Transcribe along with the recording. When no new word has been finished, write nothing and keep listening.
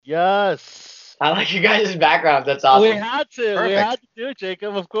Yes. I like you guys' backgrounds. That's We awesome. had to. We Perfect. had to do it,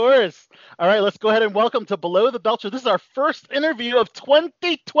 Jacob, of course. All right, let's go ahead and welcome to Below the Belcher. This is our first interview of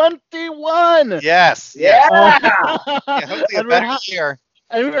 2021. Yes, yes. Uh, Yeah. Yeah, hopefully a and, we're better ha- year.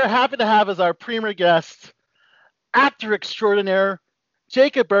 and we are happy to have as our premier guest, actor extraordinaire,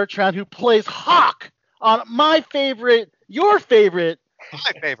 Jacob Bertrand, who plays Hawk on my favorite, your favorite My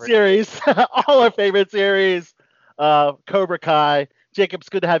favorite. series, all our favorite series, Cobra Kai. Jacob, it's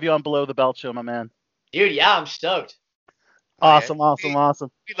good to have you on Below the Belt Show, my man. Dude, yeah, I'm stoked. Oh yeah. Awesome, awesome, We, awesome.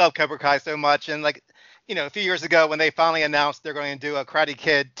 we love Cobra Kai so much, and like, a few years ago when they finally announced they're going to do a Karate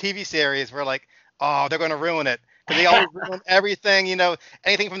Kid TV series, we're like, oh, they're going to ruin it because they always ruin everything.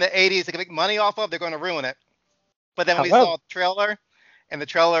 Anything from the '80s they can make money off of, they're going to ruin it. But then we However, saw the trailer, and the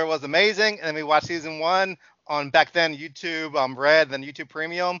trailer was amazing. And then we watched season one on back then YouTube Red, then YouTube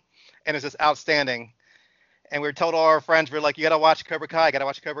Premium, and it's just outstanding. And we were told all our friends, we are like, you gotta watch Cobra Kai, gotta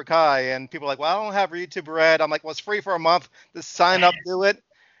watch Cobra Kai. And people are like, well, I don't have YouTube Red. I'm like, well, it's free for a month. Just sign up, do it.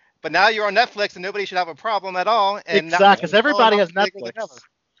 But now you're on Netflix, and nobody should have a problem at all. And Netflix exactly, is because still everybody enough has bigger than ever.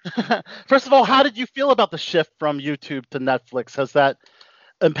 Netflix. First of all, how did you feel about the shift from YouTube to Netflix? Has that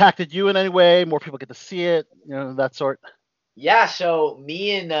impacted you in any way? More people get to see it, that sort. Yeah, so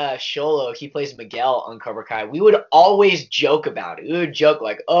me and Sholo, he plays Miguel on Cobra Kai. We would always joke about it. We would joke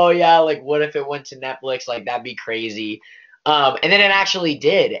like, "Oh yeah, like what if it went to Netflix? Like that'd be crazy." And then it actually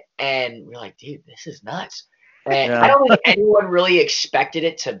did, and we're like, "Dude, this is nuts." And I Yeah, don't think anyone really expected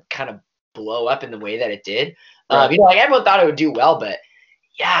it to kind of blow up in the way that it did. right. Like everyone thought it would do well, but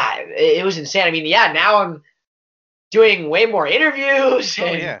yeah, it was insane. I mean, yeah, now I'm doing way more interviews, Oh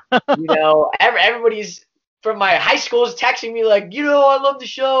and yeah. everybody's from my high school is texting me like, I love the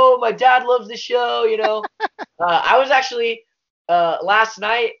show. My dad loves the show. I was actually last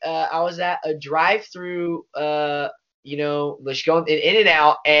night. I was at a drive-through. Just going in and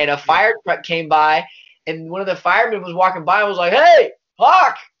out, and a Yeah. fire truck came by, and one of the firemen was walking by and was like, "Hey,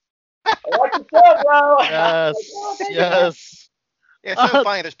 Hawk, I like the show, bro." I was like, "Oh, Yes, thank you, man." yes. Yeah, it's so Uh,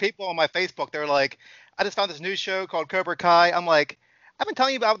 funny. There's people on my Facebook. They're like, I just found this new show called Cobra Kai. I'm like, I've been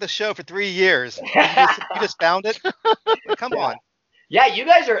telling you about this show for 3 years, and you just found it. Like, come Yeah. on. Yeah, you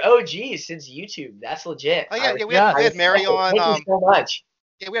guys are OGs since YouTube. That's legit. Oh I yeah, yeah. We had I we yes. had respect Mary it. on. Thank you so much.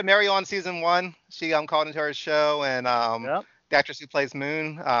 Yeah, we had Mary on season one. She called into our show, and Yep. the actress who plays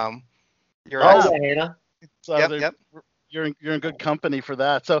Moon, your Oh ex. Yeah. yeah, Hannah. So Yep, yep. you're in good company for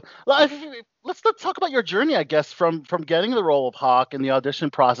that. So let's talk about your journey, I guess, from getting the role of Hawk in the audition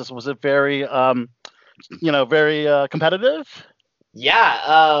process. Was it very very competitive?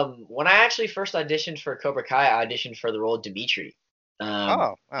 Yeah. When I actually first auditioned for Cobra Kai, I auditioned for the role of Dimitri.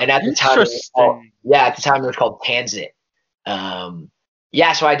 Oh, And wow. at the time it was called Interesting. yeah, at the time it was called Tanzit.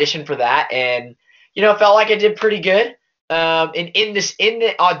 Yeah, so I auditioned for that, and felt like I did pretty good. And in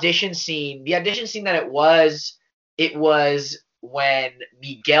the audition scene, that it was when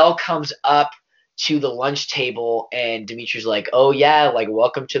Miguel comes up to the lunch table, and Dimitri's like, "Oh yeah, like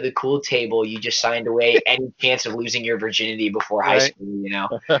welcome to the cool table. You just signed away any chance of losing your virginity before high Right.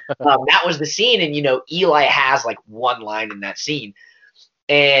 school." That was the scene, and Eli has like one line in that scene,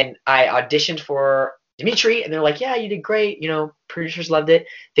 and I auditioned for Dimitri, and they're like, "Yeah, you did great. Producers loved it.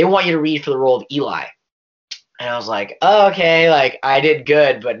 They want you to read for the role of Eli." And I was like, "Oh, okay, like I did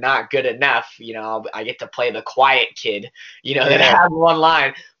good, but not good enough. I get to play the quiet kid, that Yeah. has one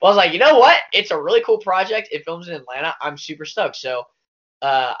line." But I was like, you know what? It's a really cool project. It films in Atlanta. I'm super stoked. So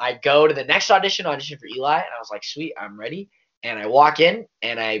I go to the next audition for Eli, and I was like, sweet, I'm ready. And I walk in,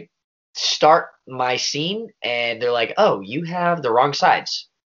 and I start my scene, and they're like, "Oh, you have the wrong sides."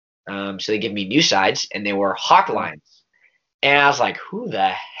 So they give me new sides, and they were Hawk Yeah. lines. And I was like, who the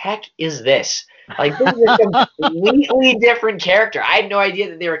heck is this? Like, this is a completely different character. I had no idea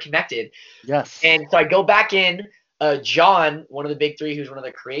that they were connected. Yes. And so I go back in. John, one of the big three, who's one of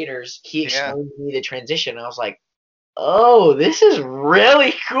the creators, he Yeah. explained to me the transition. And I was like, oh, this is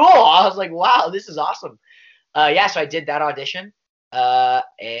really cool. I was like, wow, this is awesome. Yeah, so I did that audition.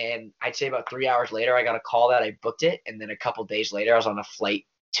 And I'd say about 3 hours later, I got a call that I booked it. And then a couple days later, I was on a flight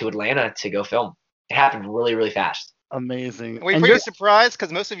to Atlanta to go film. It happened really, really fast. Amazing. Were you And pretty you're surprised?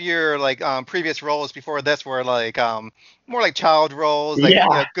 Because most of your like previous roles before this were like more like child roles, like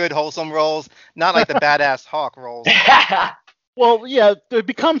Yeah. good wholesome roles, not like the badass hawk roles. yeah, well, yeah, it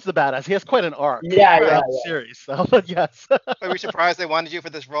becomes the badass. He has quite an arc yeah, Right. throughout the yeah. series. So, but yes. Were you surprised they wanted you for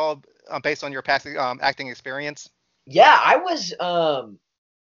this role based on your past acting experience? Yeah, I was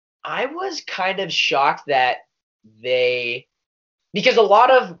kind of shocked that they because a lot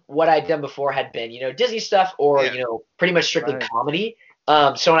of what I'd done before had been, Disney stuff or, Yeah. pretty much strictly Right. comedy.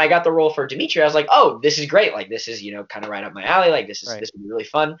 So when I got the role for Dimitri, I was like, oh, this is great. Like, this is, kind of right up my alley. Like, this Right. would be really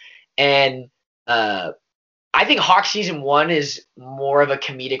fun. And I think Hawk season 1 is more of a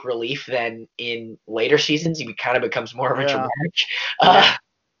comedic relief than in later seasons. He kind of becomes more of a dramatic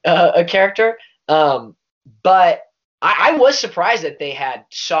a character. But I was surprised that they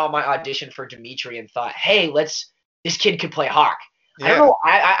saw my audition for Dimitri and thought, hey, this kid could play Hawk. I don't know.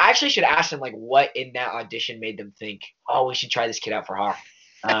 I actually should ask them like what in that audition made them think, oh, we should try this kid out for Hawk.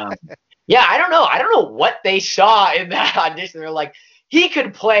 Yeah, I don't know. I don't know what they saw in that audition. They're like, he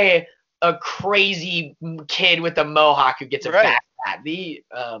could play a crazy kid with a mohawk who gets a backpack.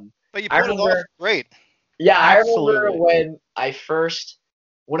 But you pulled it off great. Yeah, Absolutely. I remember when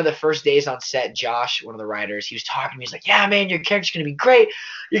one of the first days on set, Josh, one of the writers, he was talking to me. He's like, yeah, man, your character's going to be great.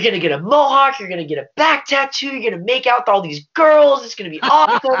 You're going to get a mohawk. You're going to get a back tattoo. You're going to make out with all these girls. It's going to be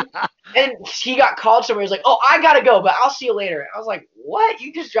awesome. And he got called somewhere. He's like, oh, I got to go, but I'll see you later. I was like, what?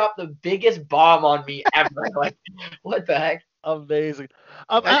 You just dropped the biggest bomb on me ever. Like, what the heck? Amazing.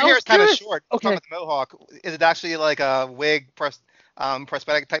 Your hair is kind of short. Okay. With the mohawk, is it actually like a wig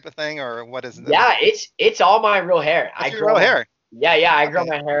prosthetic type of thing, or what is it? Yeah, it's all my real hair. That's your real hair. Yeah, I grow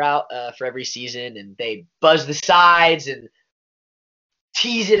my hair out for every season, and they buzz the sides and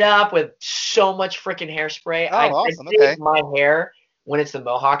tease it up with so much freaking hairspray. Oh, awesome. I think my hair, when it's the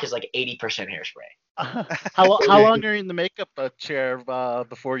mohawk, is like 80% hairspray. How long are you in the makeup chair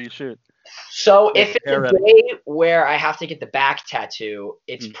before you shoot? So if it's a day where I have to get the back tattoo,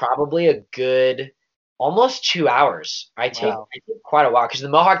 it's probably a good almost 2 hours. I take quite a while because the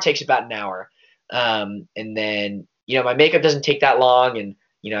mohawk takes about an hour. And then, my makeup doesn't take that long, and,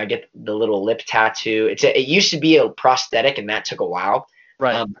 I get the little lip tattoo. It used to be a prosthetic, and that took a while.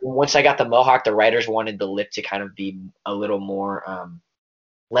 Right. Once I got the mohawk, the writers wanted the lip to kind of be a little more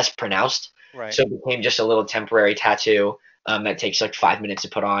less pronounced. Right. So it became just a little temporary tattoo that takes like 5 minutes to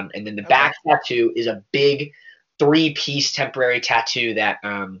put on. And then the back tattoo is a big 3-piece temporary tattoo that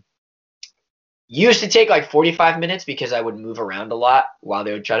used to take like 45 minutes because I would move around a lot while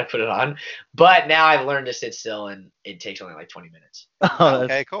they would try to put it on. But now I've learned to sit still, and it takes only like 20 minutes.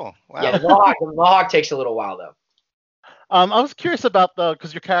 Okay, cool. Wow. Yeah, the mohawk takes a little while, though. I was curious about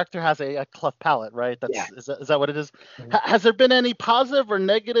because your character has a cleft palate, right? Is that what it is? Mm-hmm. Has there been any positive or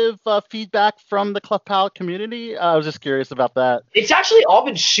negative feedback from the cleft palate community? I was just curious about that. It's actually all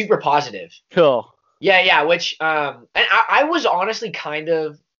been super positive. Cool. Yeah, which and I was honestly kind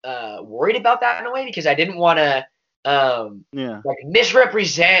of worried about that in a way because I didn't want to like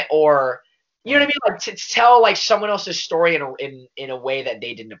misrepresent or you know what I mean, like to tell like someone else's story in a way that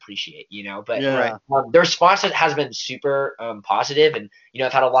they didn't appreciate, But the response has been super positive, and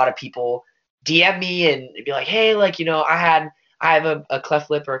I've had a lot of people DM me and be like, hey, like I have a cleft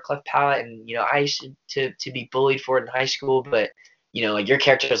lip or a cleft palate, and I used to be bullied for it in high school, but like your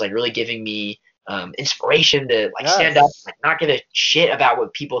character is like really giving me inspiration to like stand up, like not give a shit about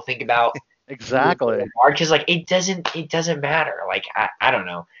what people think about. Exactly. Because like it doesn't matter. Like I don't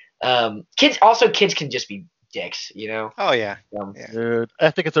know. Kids can just be dicks, Oh yeah. Dude, I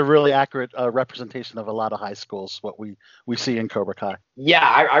think it's a really accurate representation of a lot of high schools what we see in Cobra Kai. Yeah,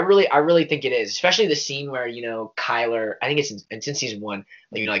 I really think it is, especially the scene where Kyler, I think it's in season 1,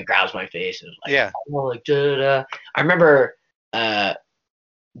 like like grabs my face and was like, oh, like da-da-da. I remember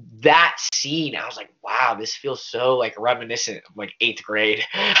that scene. I was like, wow, this feels so like reminiscent of like 8th grade.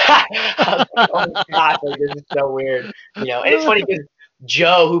 I was like, oh my gosh, like this is so weird, and it's funny because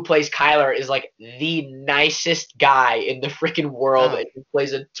Joe, who plays Kyler, is like the nicest guy in the freaking world, and he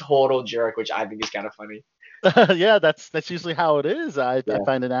plays a total jerk, which I think is kind of funny. Yeah, that's usually how it is. I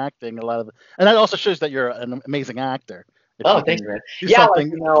find in acting a lot of, and that also shows that you're an amazing actor. Thanks, man. Yeah,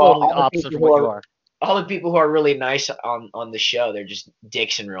 something totally opposite from what you are. All the people who are really nice on the show, they're just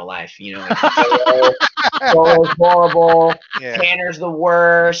dicks in real life, Like, Joel's horrible. Yeah. Tanner's the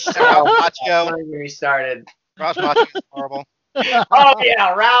worst. Macho. When we started. Ralph Macho is horrible. Oh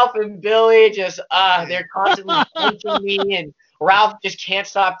yeah, Ralph and Billy just they're constantly punching me, and Ralph just can't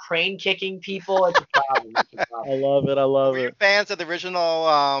stop crane kicking people. It's a problem. I love it. Were you fans of the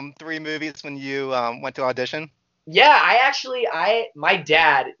original 3 movies when you went to audition? Yeah, my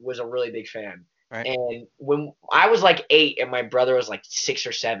dad was a really big fan. Right. And when I was like 8 and my brother was like 6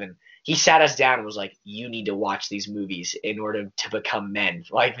 or 7, he sat us down and was like, you need to watch these movies in order to become men.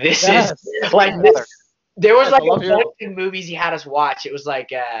 Like this is like this. There was like a bunch of movies he had us watch. It was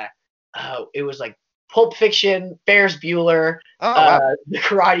like Pulp Fiction, Ferris Bueller, The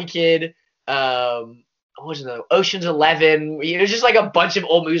Karate Kid, what was it? Ocean's 11. It was just like a bunch of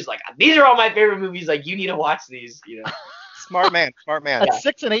old movies. Like, these are all my favorite movies. Like, you need to watch these. Smart man. At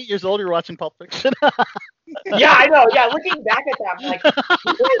 6 and 8 years old, you're watching Pulp Fiction. Yeah, I know. Yeah, looking back at that, I'm like,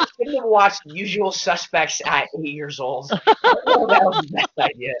 you guys shouldn't have watched Usual Suspects at 8 years old. I don't know if that was the best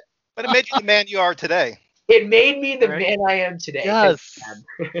idea. But it made you the man you are today. It made me the Right? man I am today. Thank Yes,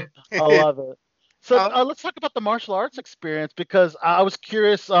 you, man. I love it. So um, let's talk about the martial arts experience because I was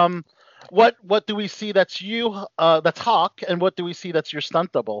curious. What do we see that's you, that's Hawk, and what do we see that's your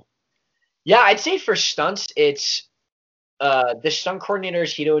stunt double? Yeah, I'd say for stunts, it's the stunt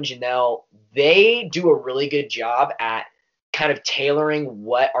coordinators, Hito and Janelle, they do a really good job at kind of tailoring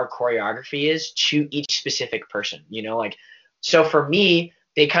what our choreography is to each specific person. Like, so for me,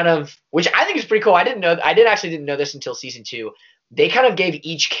 they kind of, which I think is pretty cool. I didn't know this until season 2. They kind of gave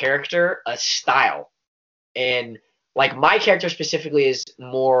each character a style, and like my character specifically is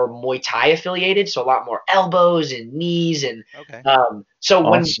more Muay Thai affiliated, so a lot more elbows and knees, and okay. so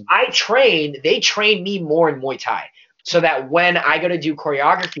when Awesome. I train, they train me more in Muay Thai, so that when I go to do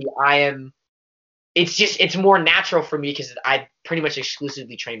choreography, it's more natural for me because I pretty much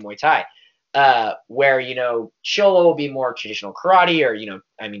exclusively train Muay Thai. Where Sholo will be more traditional karate, or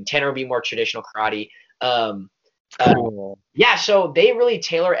Tanner will be more traditional karate. Um, Cool. yeah, so they really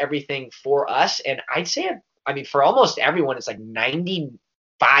tailor everything for us, and I'd say, for almost everyone, it's like 95%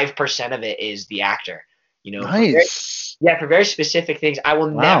 of it is the actor. Nice. For very specific things. I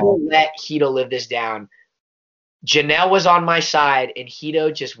will never Wow. let Hito live this down. Janelle was on my side, and Hito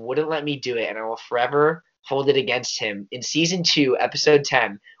just wouldn't let me do it, and I will forever hold it against him. In season 2, episode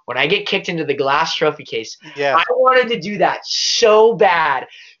 10, when I get kicked into the glass trophy case, Yeah. I wanted to do that so bad.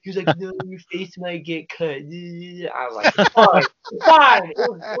 He was like, "No, your face might get cut." I was like, "Fine, fine."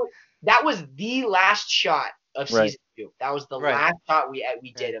 That was the last shot of Right. season 2. That was the Right. last shot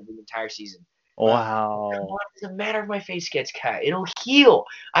we did of the entire season. Wow. Come on, it doesn't matter if my face gets cut. It'll heal.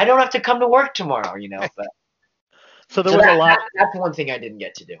 I don't have to come to work tomorrow, But So there so was a lot. that's one thing I didn't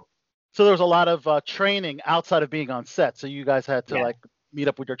get to do. So there was a lot of training outside of being on set. So you guys had to Yeah. like meet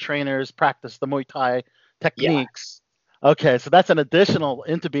up with your trainers, practice the Muay Thai Yeah. techniques. Okay, so that's an additional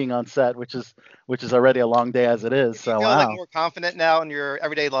into being on set, which is already a long day as it is. Do you So feel like wow. more confident now in your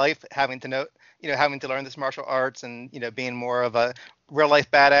everyday life, having to know, having to learn this martial arts and being more of a real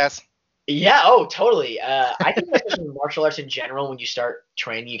life badass? Yeah, oh, totally. I think that's just in martial arts in general. When you start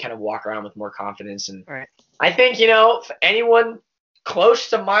training, you kind of walk around with more confidence. And Right. I think, if anyone close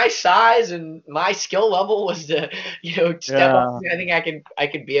to my size and my skill level was to, step up, Yeah. I think I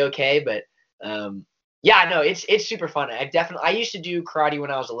could be okay. But yeah, no, it's super fun. I used to do karate when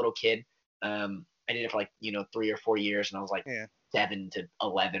I was a little kid. I did it for like 3 or 4 years, and I was like Yeah. 7 to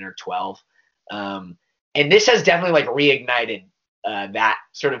 11 or 12. And this has definitely like reignited that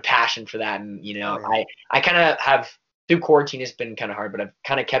sort of passion for that. And Oh, yeah. I kind of have, through quarantine, it's been kind of hard, but I've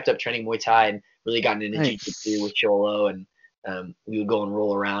kind of kept up training Muay Thai and really gotten into jiu-jitsu with Cholo, and we would go and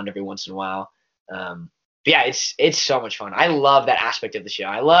roll around every once in a while. But yeah, it's so much fun. I love that aspect of the show.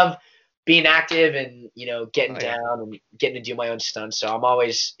 I love being active and getting Oh, yeah. down and getting to do my own stunts. So I'm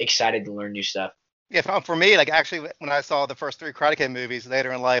always excited to learn new stuff. Yeah, for me, like actually, when I saw the first 3 Karate Kid movies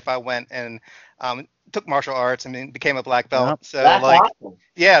later in life, I went and took martial arts and then became a black belt. Yep. So That's like, awesome.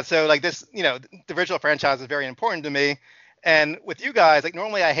 yeah, so like this, the original franchise is very important to me. And with you guys, like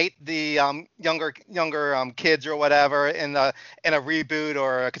normally I hate the younger kids or whatever in a reboot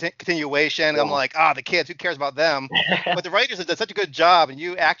or a continuation. I'm Yeah. like, the kids, who cares about them? But the writers have done such a good job, and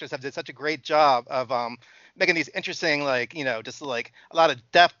you actors have done such a great job of making these interesting, like, just like a lot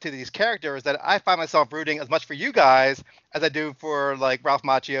of depth to these characters, that I find myself rooting as much for you guys as I do for like Ralph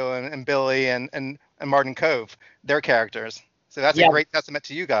Macchio and Billy and Martin Cove, their characters. So that's Yeah. a great testament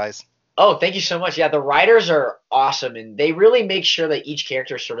to you guys. Oh, thank you so much. Yeah, the writers are awesome, and they really make sure that each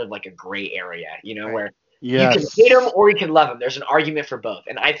character is sort of like a gray area, Right. where you can Yes. hate them or you can love them. There's an argument for both.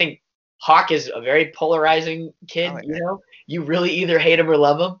 And I think Hawk is a very polarizing kid, Oh, yeah. You really either hate him or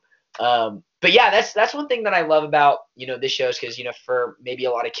love him. But yeah, that's one thing that I love about, this show is because, for maybe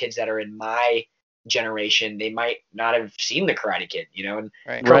a lot of kids that are in my generation, they might not have seen the Karate Kid, and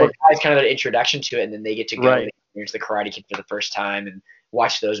Right. Cobra Right. Kai is kind of their introduction to it, and then they get to go Right. and experience the Karate Kid for the first time and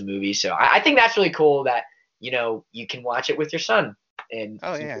watch those movies. So I think that's really cool that you can watch it with your son, and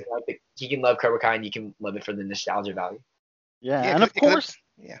Oh, he yeah. can like he can love Cobra Kai, and you can love it for the nostalgia value. Yeah, Yeah, and of course,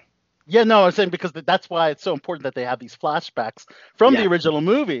 yeah. yeah, no, I'm saying because that's why it's so important that they have these flashbacks from the Yeah. original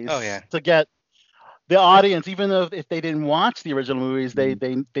movies Oh, yeah. to get the audience, even though if they didn't watch the original movies, they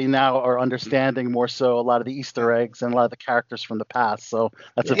now are understanding more so a lot of the Easter eggs and a lot of the characters from the past. So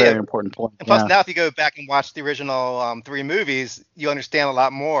that's a Yeah. very important point. And plus, Yeah. now if you go back and watch the original 3 movies, you understand a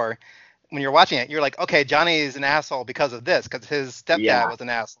lot more. When you're watching it, you're like, okay, Johnny is an asshole because of this, because his stepdad Yeah. was an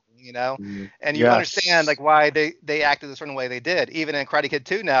asshole, Mhm. and you Yes. understand like why they acted a certain way they did. Even in Karate Kid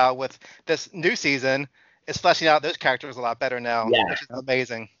 2 now with this new season, is fleshing out those characters a lot better now, Yeah. which is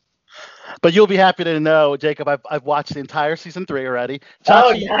amazing. But you'll be happy to know, Jacob, I've watched the entire season 3 already.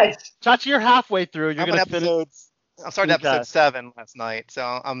 Oh, Chachi, nice. Chachi, you're halfway through. You're I'm gonna on finish. I'm starting Okay. episode 7 last night,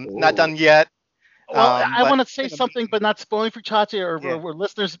 so I'm Ooh. not done yet. Well, I but want to say it's something, but not spoiling for Chachi or, Yeah. or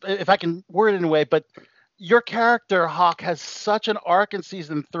listeners, if I can word it in a way. But your character Hawk has such an arc in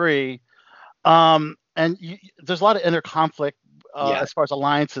season 3, and there's a lot of inner conflict Yeah. as far as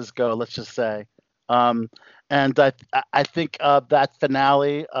alliances go. Let's just say, and I think that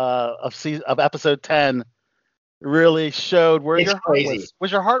finale of episode 10 really showed where It's your heart crazy. was, where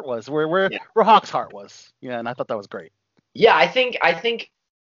your heart was, where Yeah. Hawk's heart was. Yeah, and I thought that was great. Yeah, I think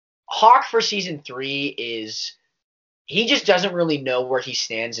Hawk for season 3 is he just doesn't really know where he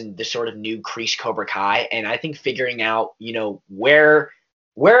stands in the sort of new Kreese Cobra Kai, and I think figuring out, where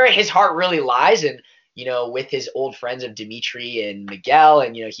his heart really lies, and with his old friends of Dimitri and Miguel,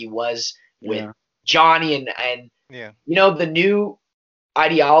 and he was with Yeah. Johnny, and Yeah. the new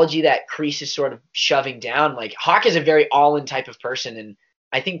ideology that Kreese is sort of shoving down. Like, Hawk is a very all-in type of person, and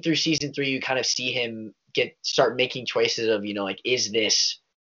I think through season 3 you kind of see him start making choices of, is this,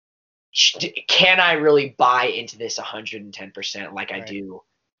 can I really buy into this 110% like I Right. do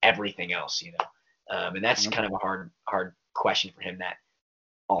everything else, and that's kind of a hard question for him, that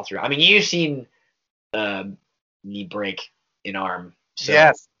all through. I mean, you've seen me break an arm. So,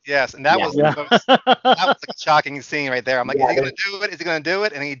 Yes, and that Yeah. was Yeah. that was like a shocking scene right there. I'm like, Yeah, is he gonna do it? Is he gonna do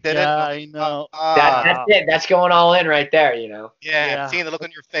it? And he did Yeah, it. I know. that's it. That's going all in right there, Yeah, Yeah. seeing the look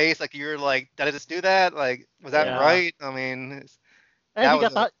on your face, like you're like, did I just do that? Like, was that Yeah. right? I mean, And that he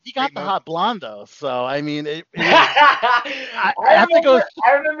was got a the great hot blonde though. So I mean, it was, I have to go-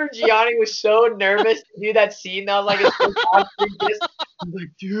 remember Gianni was so nervous to do that scene. That was like his first on-screen kiss. He's like,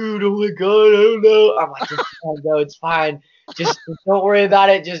 dude, oh my god, I don't know. I'm like, it's fine, bro, it's fine. Just don't worry about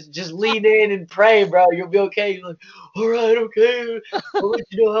it. Just lean in and pray, bro. You'll be okay. You're like, all right, okay. I'll let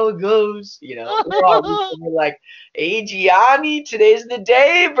you know how it goes. We're like, hey, Gianni, today's the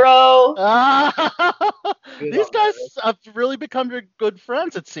day, bro. these guys have really become your good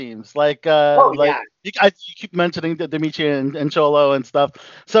friends. It seems like Yeah. you keep mentioning the Dimitri and Cholo and stuff.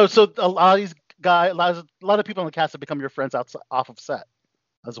 So a lot of these guys, a lot of people in the cast have become your friends off of set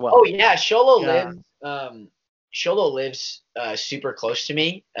as well. Oh yeah, Sholo Yeah. lives super close to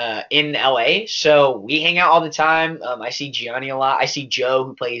me in LA, so we hang out all the time. I see Gianni a lot. I see Joe,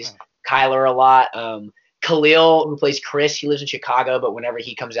 who plays Kyler, a lot. Khalil, who plays Chris, he lives in Chicago, but whenever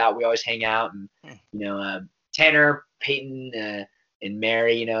he comes out, we always hang out. And Tanner, Peyton, and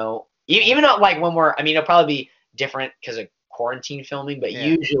Mary. Even though, like, when we're, I mean, it'll probably be different because of quarantine filming, but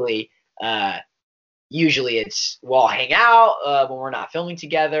Yeah. usually it's we'll hang out when we're not filming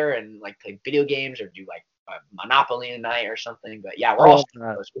together and like play video games or do like Monopoly night or something. But yeah, we're all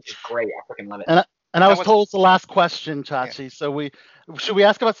super close, which is great. I freaking love it. And I was told it's the last question, Chachi. Yeah. So should we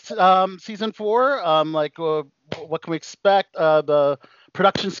ask about season 4? What can we expect? The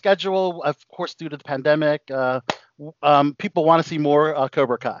production schedule, of course, due to the pandemic. People want to see more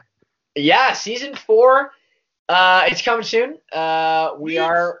Cobra Kai. Yeah, season 4, it's coming soon. We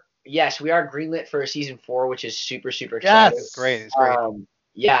are greenlit for season 4, which is super, super exciting. Yes. It's great. It's great.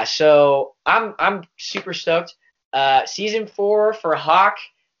 Yeah, so I'm super stoked. Season 4 for Hawk,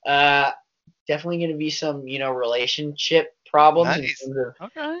 definitely going to be some relationship problems in Nice. terms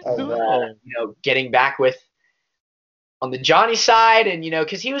Okay. of getting back with on the Johnny side, and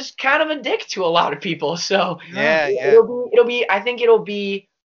because he was kind of a dick to a lot of people. So Yeah. it'll be I think it'll be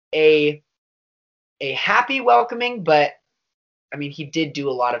a happy welcoming, but I mean, he did do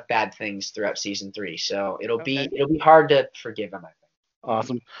a lot of bad things throughout season 3, so it'll be hard to forgive him, I think.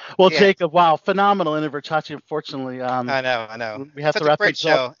 Awesome. Well, Yeah. Jacob, wow, phenomenal interview, Chachi. Unfortunately, I know. we have Such to a wrap great things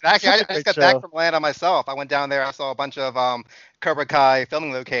up. show. And actually, Such a I just great got back show. from Atlanta myself. I went down there. I saw a bunch of Cobra Kai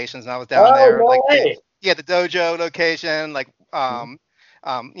filming locations, and I was down there. No Like way. the dojo location, like Ralph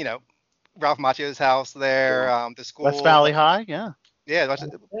Macchio's house there, the school. West Valley High, yeah. Yeah, I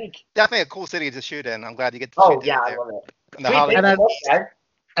think. definitely a cool city to shoot in. I'm glad you get to Oh shoot yeah, I there. love it. And the Sweet, holiday- thank you so much, guys.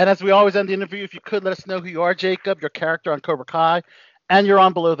 And as we always end the interview, if you could let us know who you are, Jacob, your character on Cobra Kai, and you're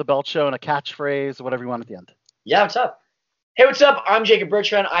on Below the Belt Show, and a catchphrase or whatever you want at the end. Yeah, what's up? Hey, what's up? I'm Jacob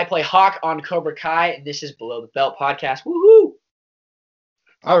Bertrand. I play Hawk on Cobra Kai, and this is Below the Belt Podcast. Woohoo!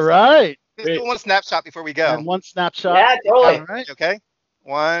 All Awesome. right. Let's do one snapshot before we go. And one snapshot. Yeah, totally. All right. Okay.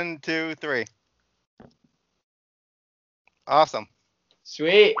 1, 2, 3. Awesome.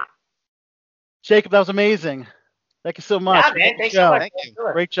 Sweet. Jacob, that was amazing. Thank you so much. Yeah, man. Great Thanks show. so much. Thank you.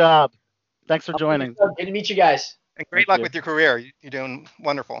 Sure. Great job. Thanks for joining. Good to meet you guys. And great Thank luck you. with your career. You're doing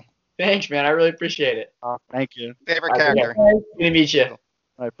wonderful. Thanks, man. I really appreciate it. Thank you. Favorite character. Good to meet you. All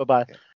right. Bye-bye.